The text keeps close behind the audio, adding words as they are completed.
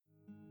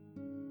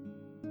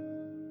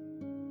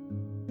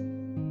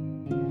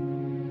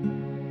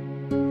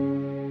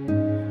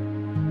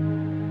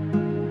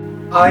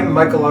I'm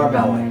Michael R.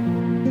 Malley,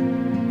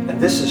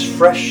 and this is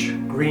Fresh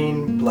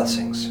Green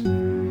Blessings,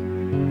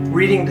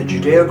 reading the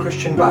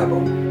Judeo-Christian Bible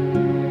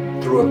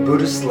through a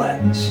Buddhist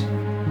lens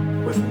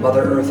with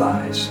Mother Earth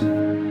eyes.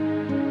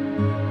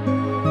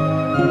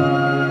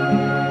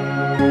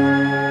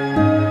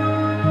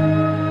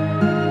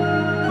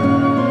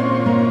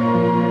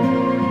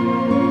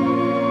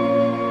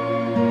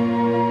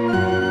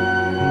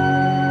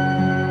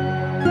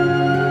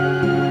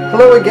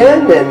 Hello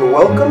again, and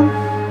welcome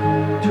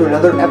to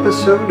another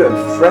episode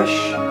of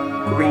Fresh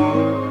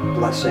Green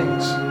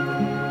Blessings.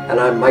 And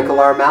I'm Michael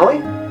R. Malley.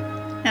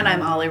 And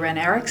I'm Ollie Wren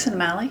Erickson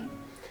Malley.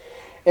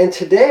 And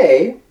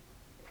today,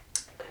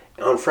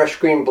 on Fresh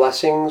Green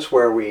Blessings,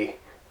 where we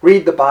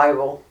read the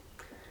Bible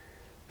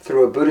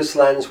through a Buddhist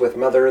lens with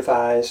Mother Earth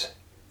eyes,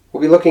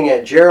 we'll be looking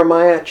at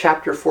Jeremiah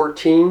chapter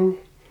 14,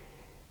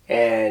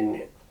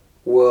 and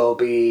we'll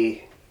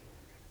be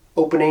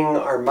opening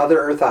our Mother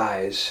Earth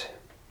eyes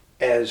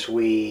as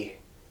we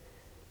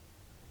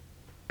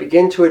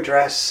begin to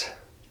address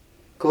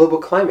global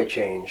climate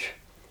change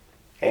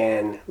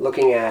and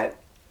looking at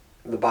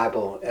the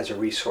Bible as a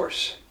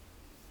resource.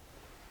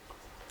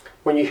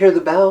 When you hear the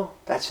bell,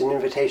 that's an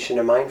invitation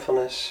to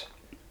mindfulness.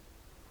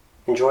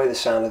 Enjoy the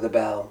sound of the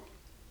bell.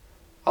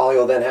 Ollie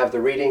will then have the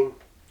reading.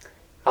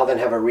 I'll then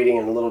have a reading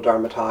and a little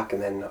Dharma talk,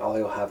 and then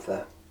Ollie will have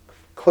the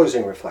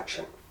closing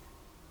reflection.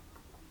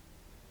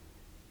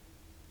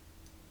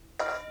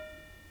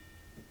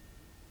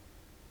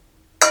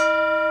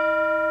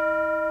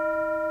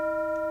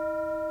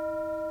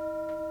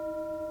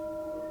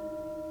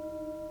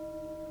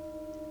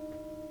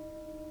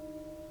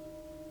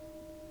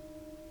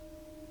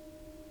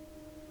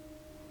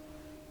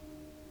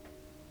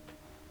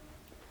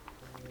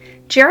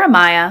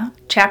 Jeremiah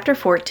chapter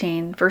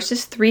 14,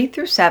 verses 3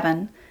 through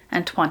 7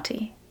 and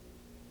 20.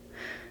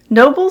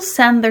 Nobles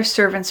send their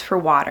servants for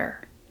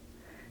water.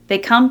 They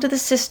come to the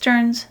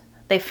cisterns,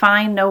 they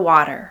find no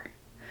water.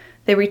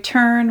 They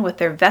return with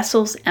their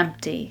vessels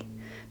empty,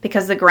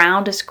 because the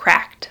ground is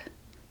cracked.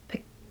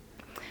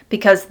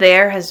 Because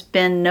there has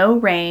been no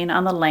rain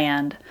on the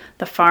land,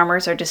 the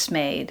farmers are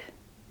dismayed.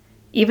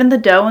 Even the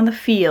doe in the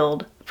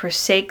field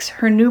forsakes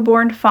her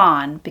newborn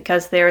fawn,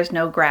 because there is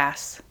no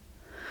grass.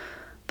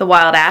 The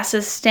wild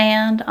asses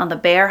stand on the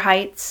bare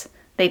heights.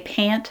 They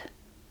pant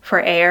for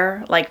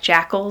air like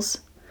jackals.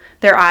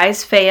 Their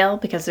eyes fail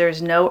because there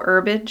is no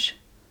herbage.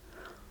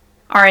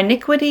 Our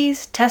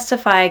iniquities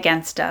testify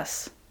against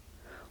us.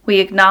 We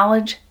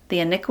acknowledge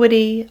the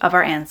iniquity of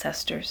our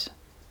ancestors.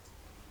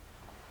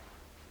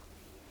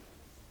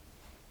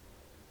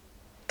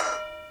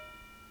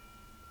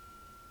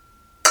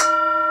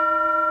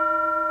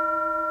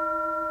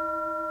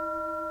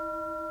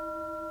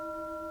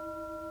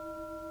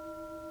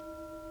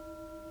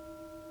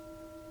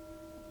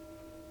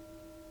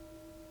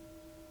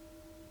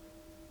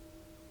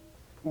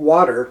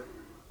 Water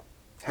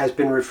has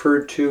been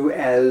referred to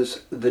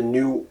as the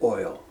new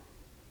oil,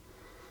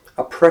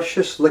 a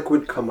precious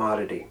liquid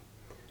commodity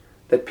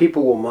that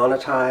people will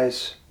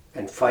monetize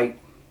and fight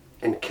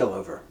and kill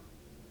over.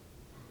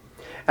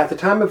 At the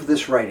time of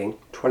this writing,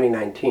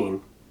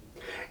 2019,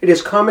 it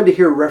is common to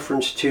hear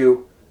reference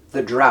to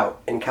the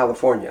drought in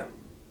California.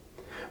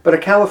 But a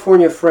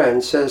California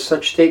friend says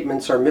such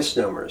statements are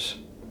misnomers.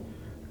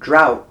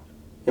 Drought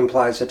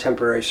implies a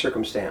temporary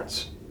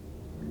circumstance.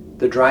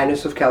 The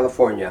dryness of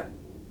California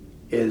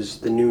is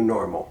the new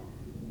normal.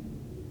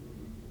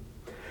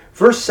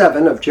 Verse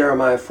 7 of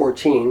Jeremiah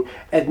 14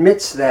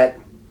 admits that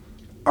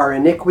our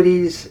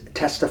iniquities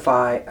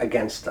testify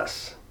against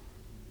us.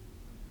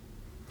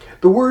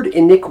 The word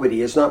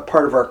iniquity is not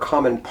part of our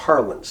common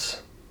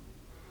parlance.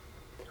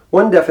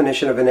 One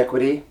definition of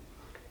iniquity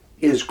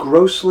is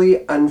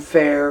grossly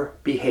unfair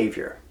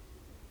behavior.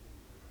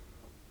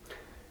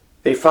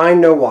 They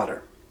find no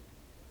water.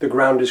 The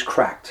ground is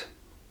cracked.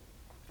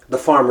 The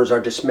farmers are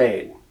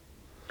dismayed.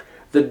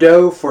 The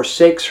doe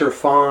forsakes her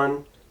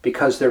fawn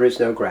because there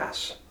is no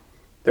grass.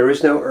 There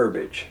is no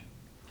herbage.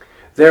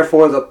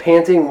 Therefore the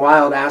panting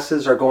wild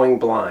asses are going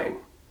blind.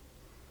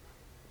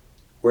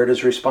 Where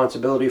does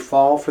responsibility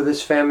fall for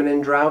this famine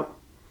and drought?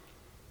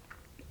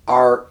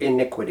 Our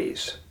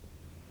iniquities,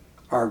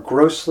 our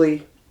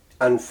grossly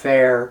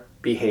unfair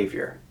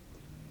behavior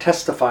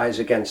testifies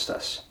against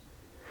us,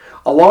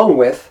 along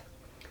with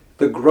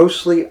the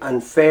grossly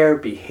unfair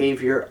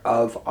behavior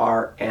of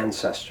our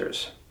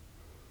ancestors.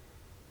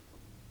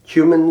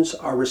 Humans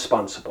are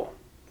responsible.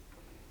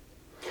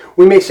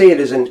 We may say it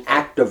is an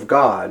act of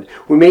God.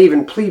 We may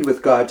even plead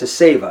with God to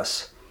save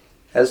us,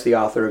 as the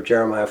author of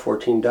Jeremiah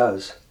 14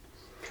 does.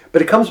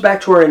 But it comes back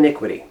to our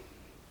iniquity,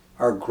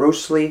 our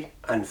grossly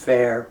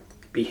unfair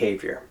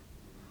behavior.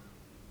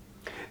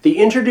 The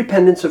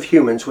interdependence of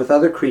humans with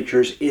other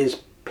creatures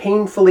is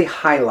painfully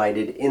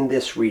highlighted in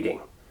this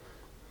reading.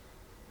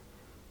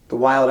 The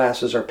wild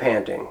asses are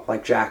panting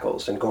like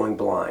jackals and going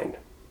blind.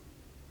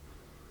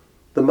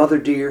 The mother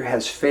deer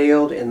has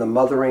failed in the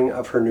mothering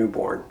of her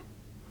newborn.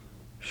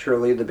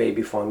 Surely the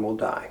baby fawn will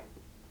die.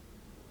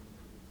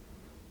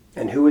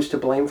 And who is to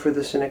blame for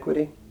this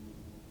iniquity?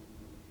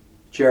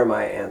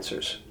 Jeremiah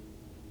answers,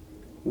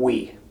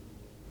 we,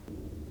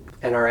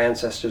 and our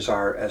ancestors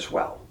are as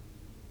well.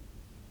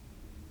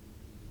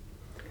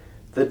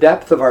 The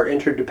depth of our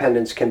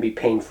interdependence can be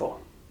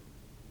painful,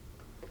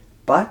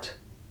 but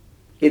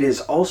it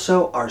is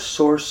also our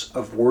source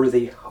of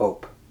worthy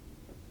hope.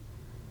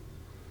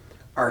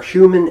 Our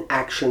human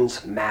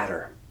actions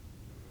matter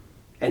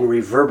and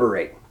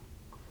reverberate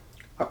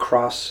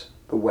across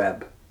the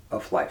web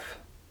of life.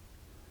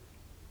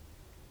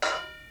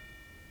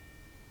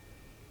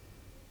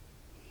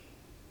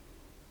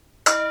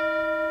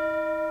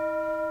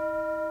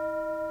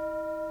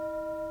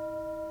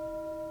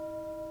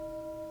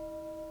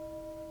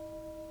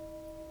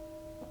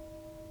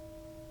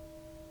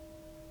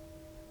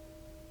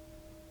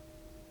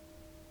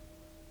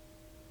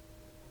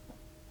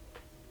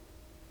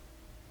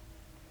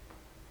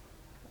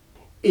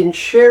 In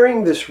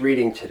sharing this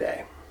reading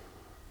today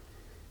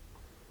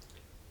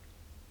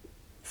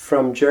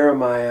from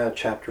Jeremiah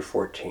chapter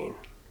 14,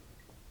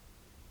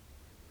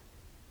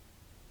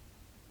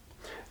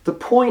 the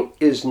point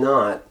is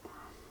not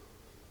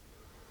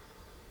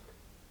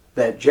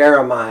that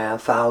Jeremiah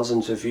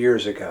thousands of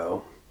years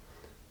ago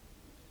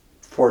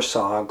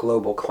foresaw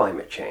global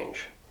climate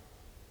change.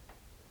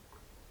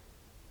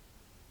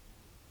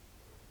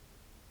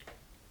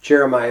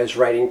 Jeremiah is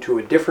writing to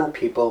a different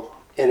people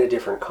in a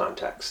different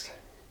context.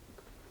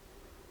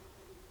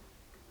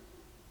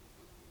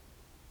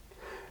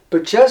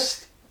 But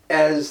just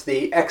as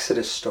the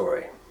Exodus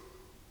story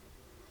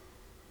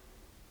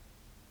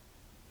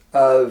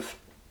of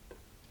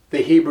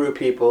the Hebrew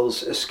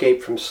people's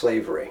escape from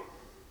slavery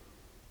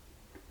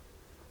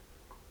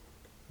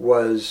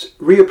was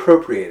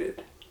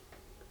reappropriated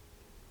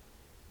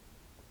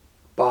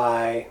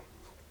by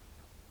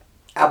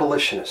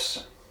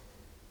abolitionists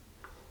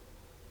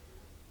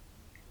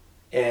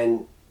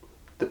and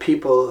the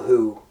people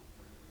who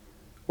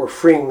were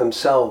freeing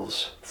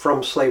themselves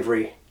from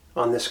slavery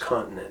on this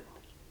continent.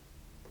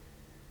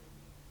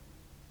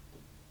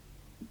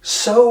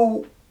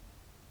 So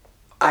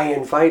I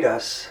invite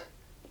us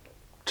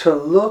to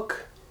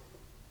look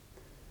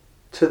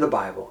to the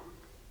Bible,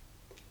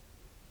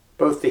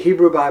 both the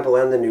Hebrew Bible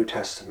and the New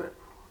Testament,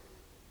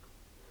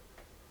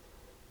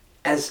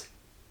 as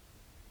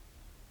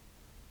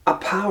a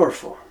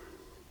powerful,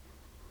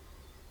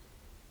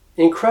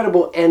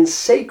 incredible, and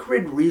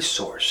sacred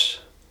resource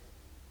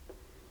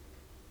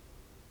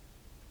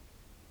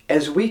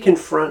as we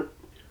confront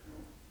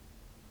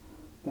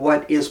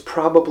what is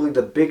probably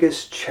the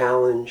biggest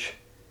challenge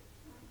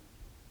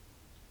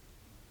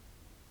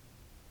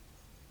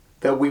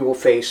that we will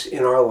face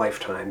in our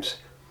lifetimes,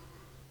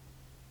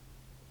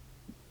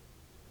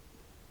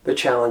 the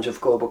challenge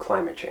of global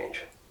climate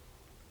change.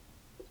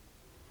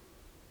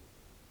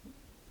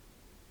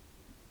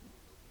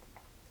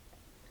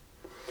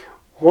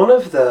 One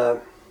of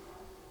the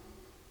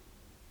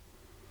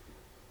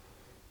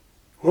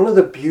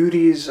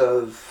beauties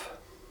of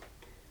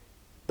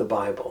the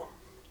Bible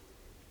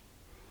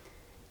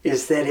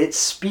is that it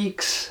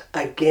speaks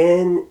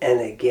again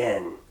and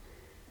again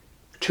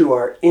to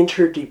our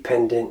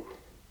interdependent,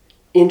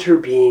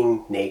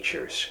 interbeing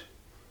natures.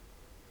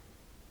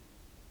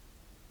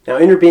 Now,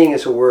 interbeing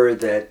is a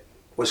word that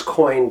was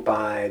coined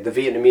by the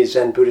Vietnamese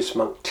Zen Buddhist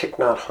monk Thich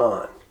Nhat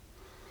Hanh.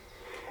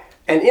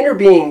 And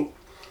interbeing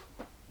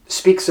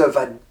speaks of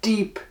a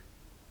deep,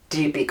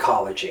 deep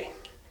ecology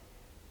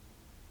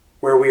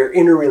where we are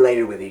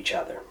interrelated with each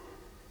other.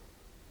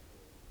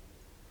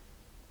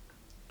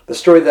 The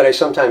story that I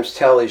sometimes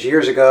tell is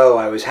years ago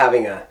I was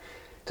having a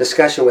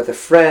discussion with a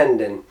friend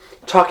and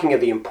talking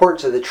of the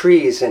importance of the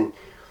trees, and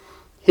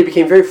he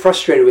became very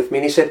frustrated with me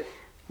and he said,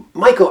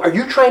 "Michael, are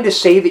you trying to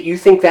say that you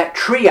think that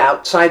tree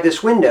outside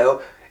this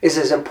window is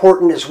as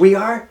important as we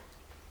are?"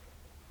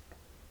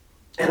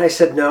 And I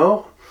said,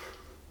 "No.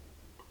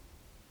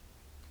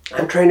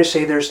 I'm trying to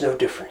say there's no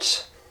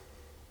difference.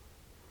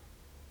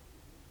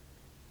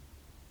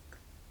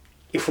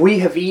 If we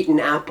have eaten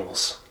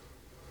apples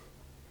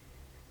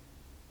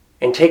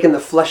and taken the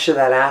flesh of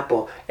that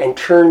apple and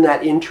turned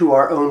that into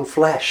our own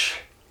flesh,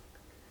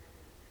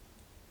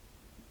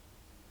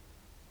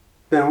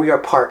 then we are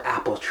part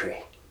apple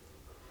tree.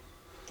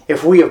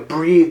 If we have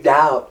breathed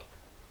out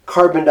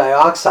carbon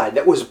dioxide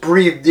that was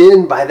breathed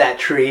in by that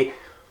tree,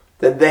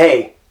 then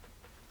they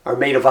are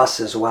made of us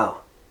as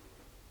well."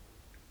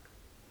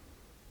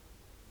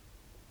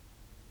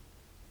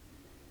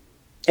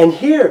 And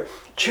here,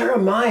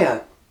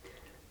 Jeremiah,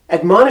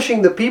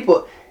 admonishing the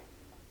people,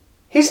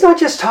 he's not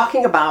just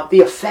talking about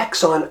the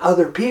effects on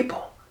other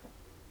people.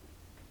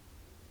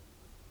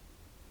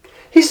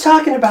 He's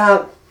talking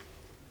about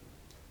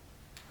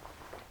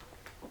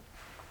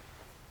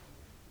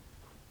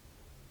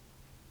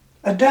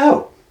a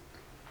doe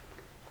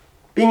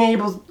being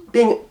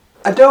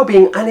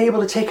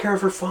unable to take care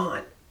of her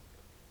fawn.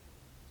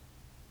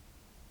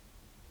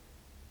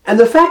 And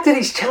the fact that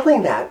he's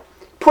telling that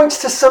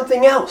points to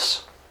something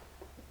else.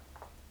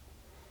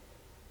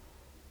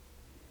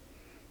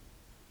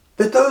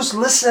 That those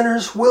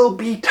listeners will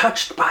be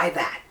touched by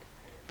that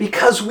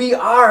because we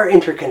are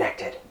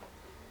interconnected.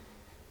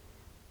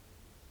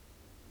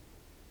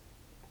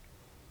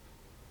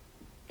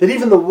 that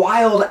even the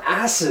wild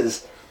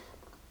asses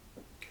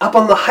up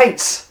on the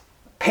heights,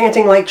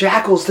 panting like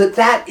jackals,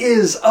 that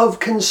is of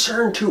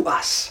concern to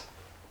us.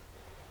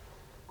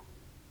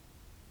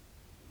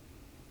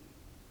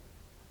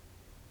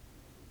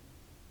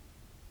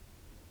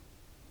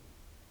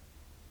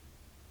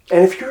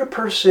 And if you're a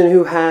person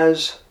who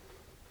has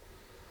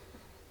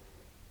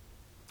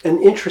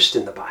an interest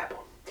in the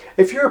Bible,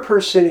 if you're a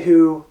person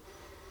who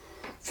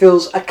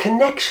feels a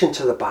connection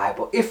to the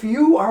Bible, if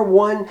you are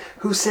one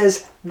who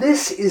says,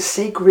 this is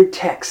sacred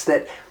text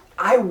that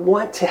I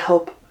want to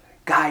help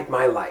guide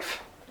my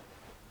life.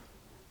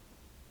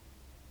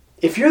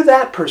 If you're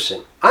that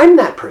person, I'm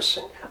that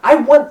person. I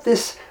want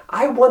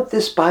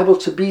this Bible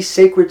to be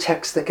sacred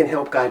text that can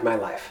help guide my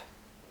life.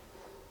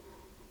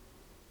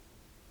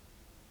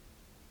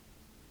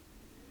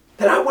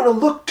 Then I want to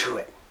look to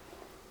it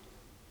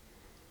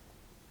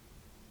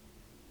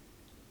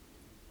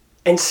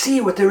and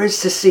see what there is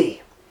to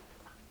see.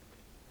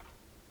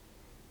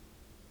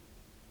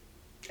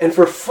 And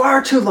for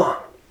far too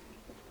long,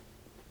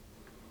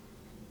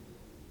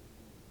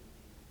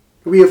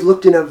 we have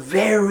looked in a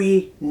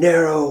very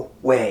narrow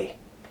way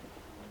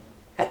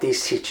at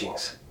these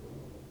teachings.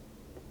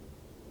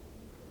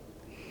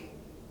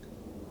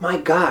 My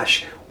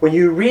gosh, when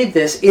you read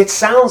this, it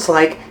sounds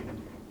like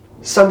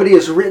somebody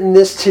has written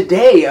this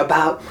today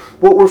about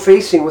what we're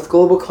facing with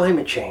global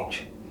climate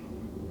change.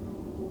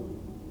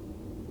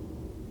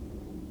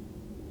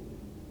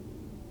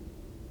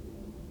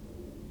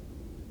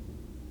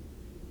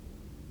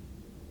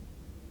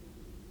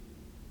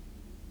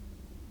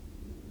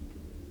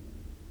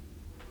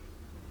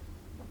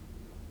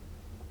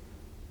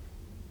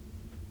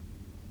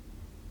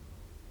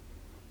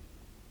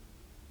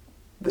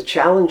 The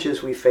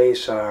challenges we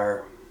face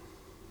are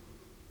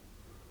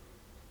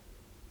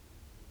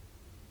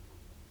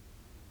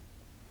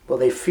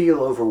they feel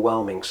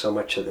overwhelming so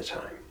much of the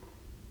time.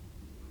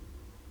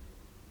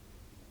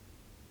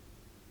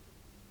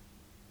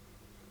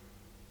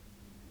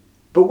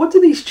 But what do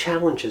these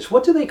challenges,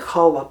 what do they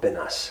call up in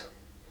us?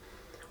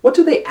 What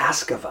do they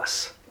ask of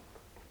us?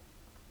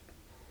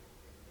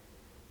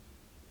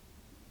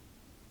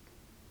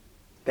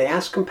 They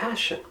ask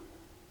compassion.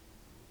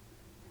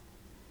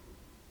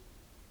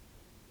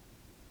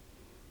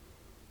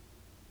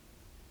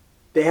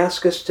 They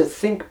ask us to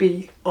think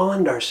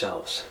beyond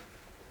ourselves.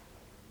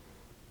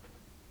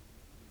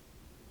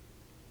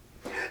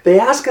 They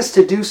ask us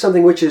to do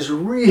something which is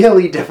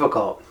really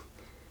difficult,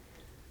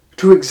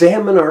 to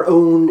examine our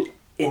own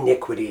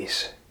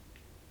iniquities,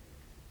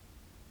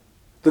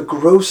 the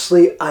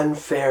grossly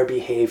unfair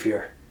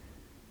behavior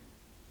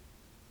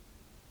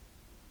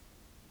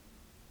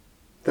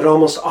that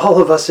almost all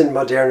of us in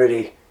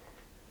modernity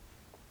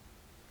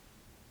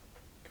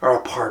are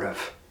a part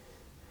of.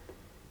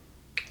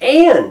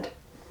 And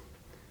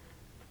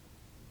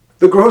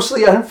the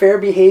grossly unfair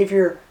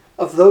behavior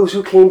of those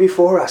who came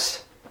before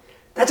us.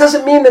 That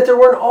doesn't mean that there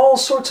weren't all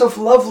sorts of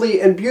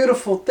lovely and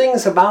beautiful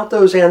things about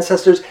those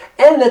ancestors,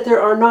 and that there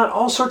are not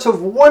all sorts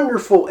of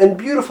wonderful and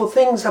beautiful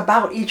things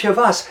about each of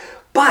us.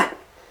 But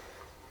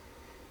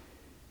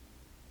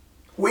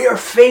we are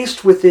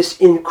faced with this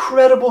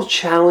incredible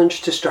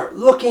challenge to start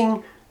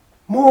looking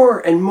more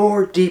and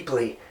more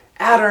deeply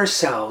at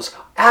ourselves,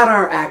 at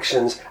our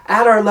actions,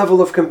 at our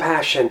level of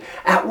compassion,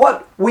 at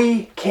what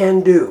we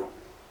can do.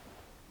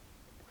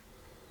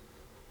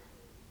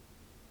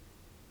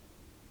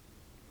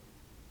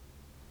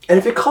 And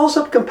if it calls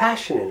up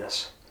compassion in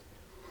us,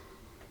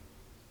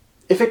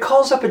 if it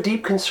calls up a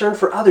deep concern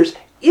for others,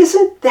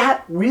 isn't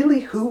that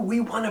really who we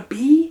want to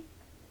be?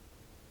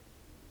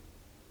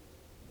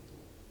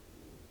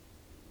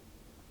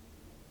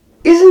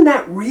 Isn't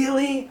that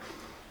really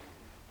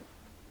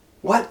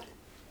what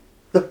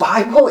the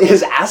Bible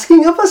is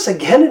asking of us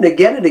again and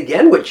again and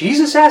again? What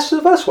Jesus asks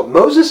of us, what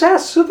Moses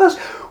asks of us,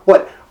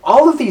 what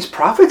all of these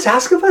prophets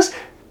ask of us?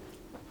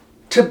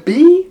 To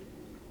be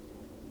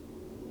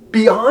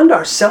beyond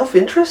our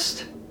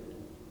self-interest?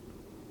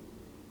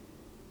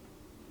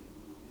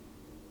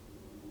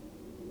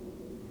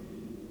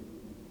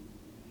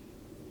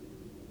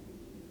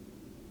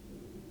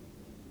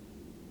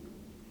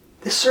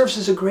 This serves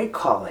as a great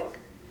calling.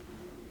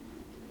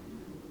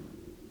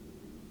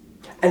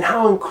 And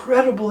how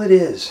incredible it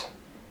is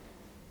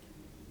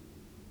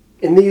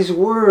in these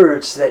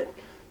words that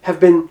have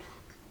been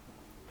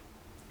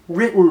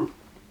written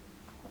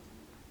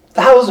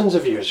thousands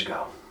of years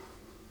ago,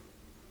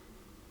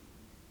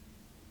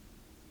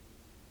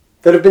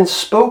 that have been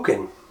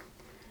spoken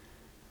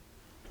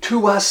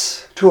to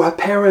us, to our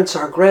parents,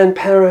 our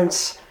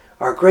grandparents,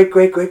 our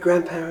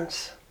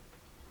great-great-great-grandparents,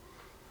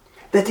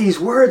 that these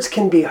words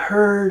can be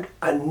heard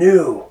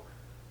anew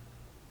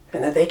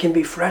and that they can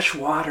be fresh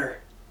water.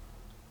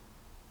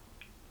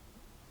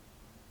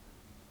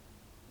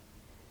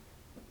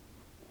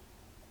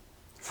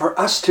 For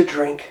us to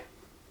drink,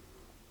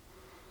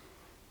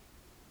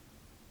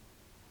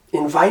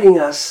 inviting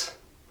us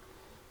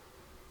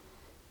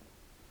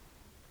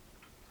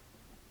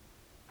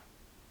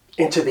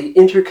into the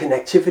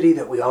interconnectivity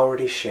that we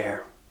already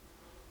share,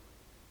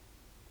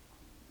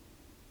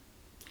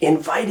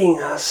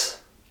 inviting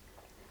us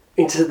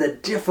into the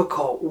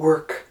difficult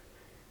work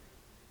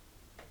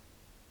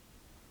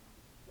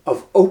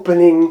of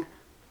opening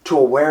to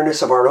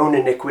awareness of our own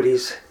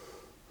iniquities,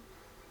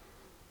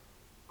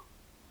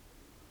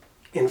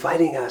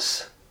 inviting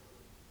us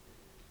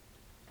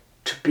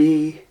to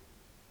be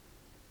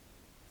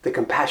the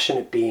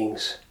compassionate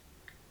beings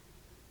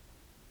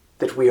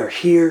that we are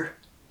here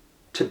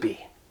to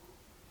be.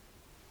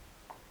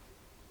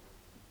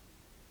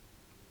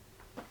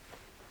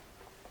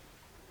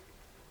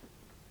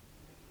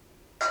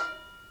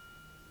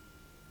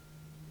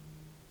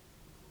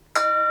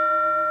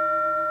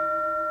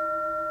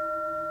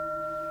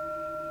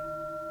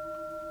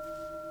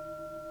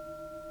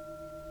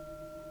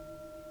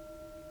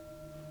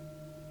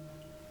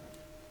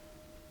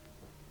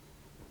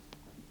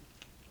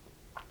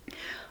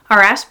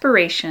 Our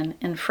aspiration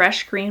in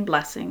Fresh Green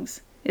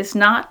Blessings is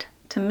not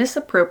to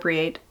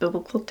misappropriate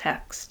biblical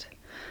text,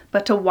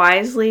 but to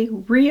wisely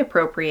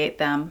reappropriate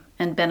them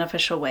in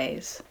beneficial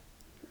ways.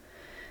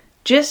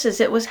 Just as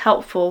it was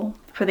helpful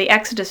for the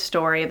Exodus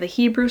story of the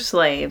Hebrew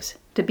slaves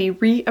to be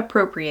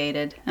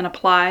reappropriated and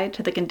applied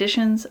to the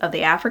conditions of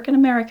the African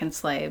American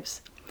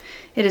slaves,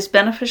 it is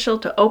beneficial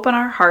to open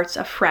our hearts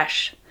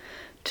afresh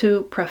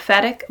to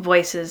prophetic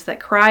voices that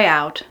cry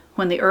out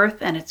when the earth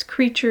and its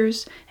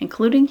creatures,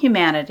 including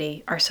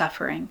humanity, are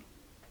suffering.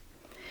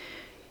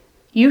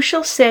 You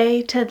shall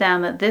say to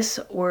them this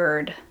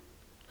word,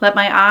 let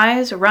my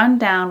eyes run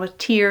down with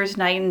tears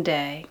night and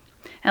day,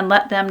 and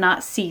let them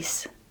not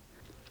cease.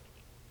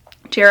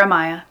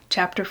 Jeremiah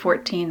chapter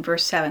 14,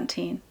 verse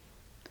 17.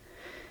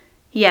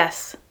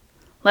 Yes,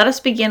 let us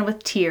begin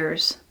with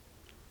tears.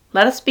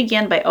 Let us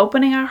begin by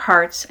opening our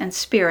hearts and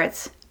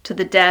spirits to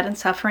the dead and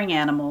suffering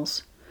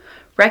animals,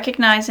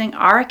 recognizing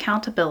our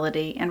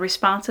accountability and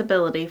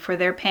responsibility for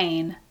their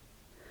pain.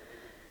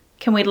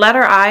 Can we let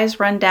our eyes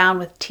run down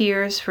with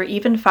tears for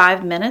even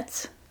 5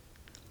 minutes?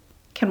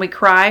 Can we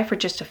cry for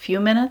just a few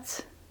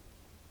minutes?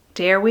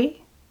 Dare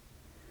we?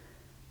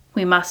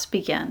 We must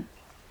begin.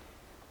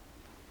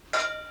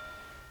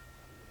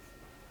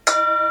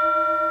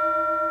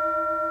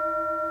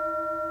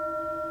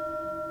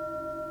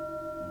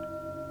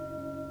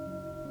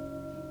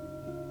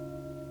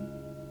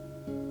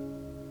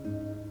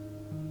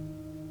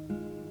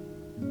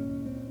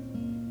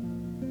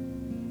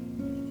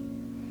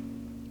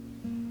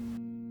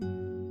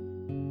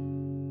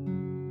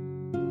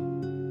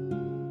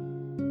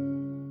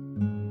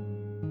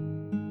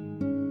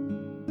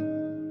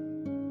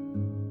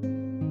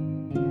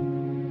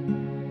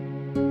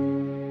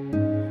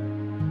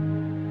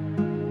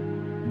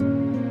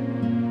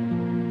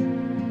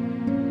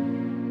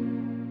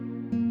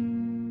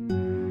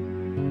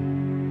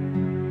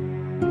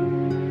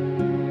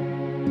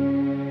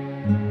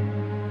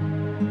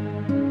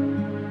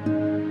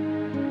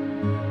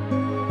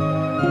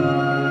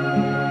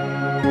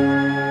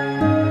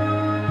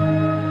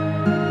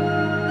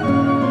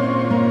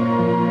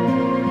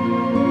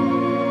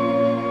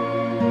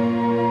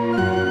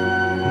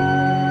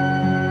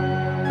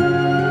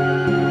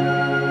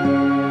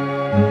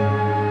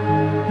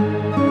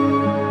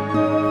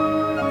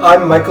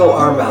 I'm Michael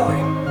R.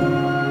 Malley,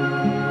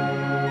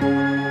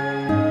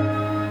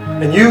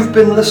 and you've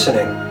been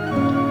listening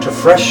to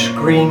Fresh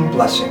Green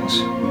Blessings,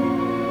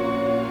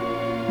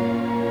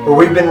 where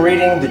we've been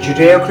reading the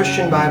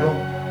Judeo-Christian Bible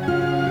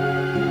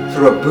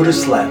through a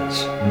Buddhist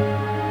lens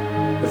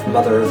with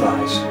Mother of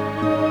Eyes.